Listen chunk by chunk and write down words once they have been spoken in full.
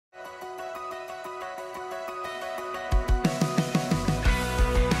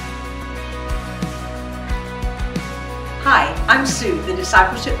I'm Sue, the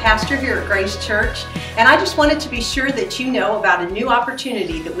discipleship pastor here at Grace Church, and I just wanted to be sure that you know about a new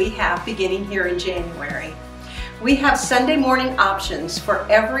opportunity that we have beginning here in January. We have Sunday morning options for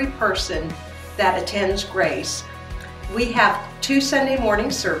every person that attends Grace. We have 2 Sunday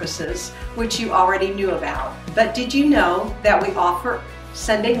morning services, which you already knew about. But did you know that we offer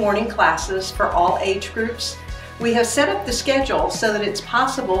Sunday morning classes for all age groups? We have set up the schedule so that it's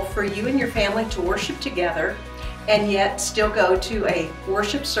possible for you and your family to worship together and yet still go to a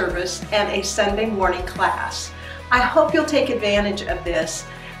worship service and a Sunday morning class. I hope you'll take advantage of this.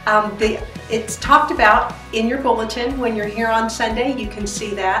 It's talked about in your bulletin when you're here on Sunday. You can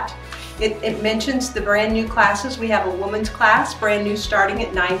see that. It mentions the brand new classes. We have a women's class, brand new, starting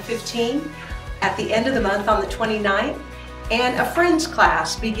at 9:15 at the end of the month on the 29th, and a friends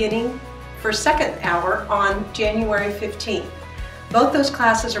class beginning for second hour on January 15th. Both those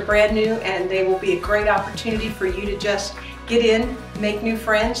classes are brand new, and they will be a great opportunity for you to just get in, make new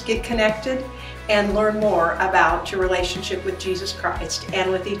friends, get connected, and learn more about your relationship with Jesus Christ and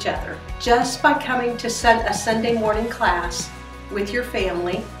with each other. Just by coming to a Sunday morning class with your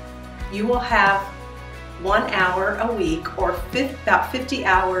family, you will have 1 hour a week, or about 50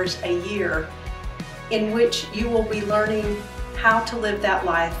 hours a year, in which you will be learning how to live that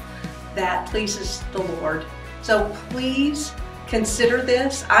life that pleases the Lord. So please consider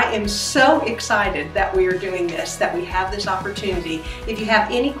this. I am so excited that we are doing this, that we have this opportunity. If you have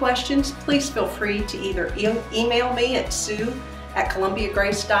any questions, please feel free to either email me at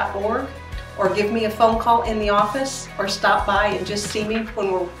sue@columbiagrace.org, or give me a phone call in the office, or stop by and just see me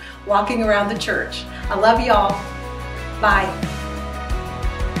when we're walking around the church. I love y'all. Bye.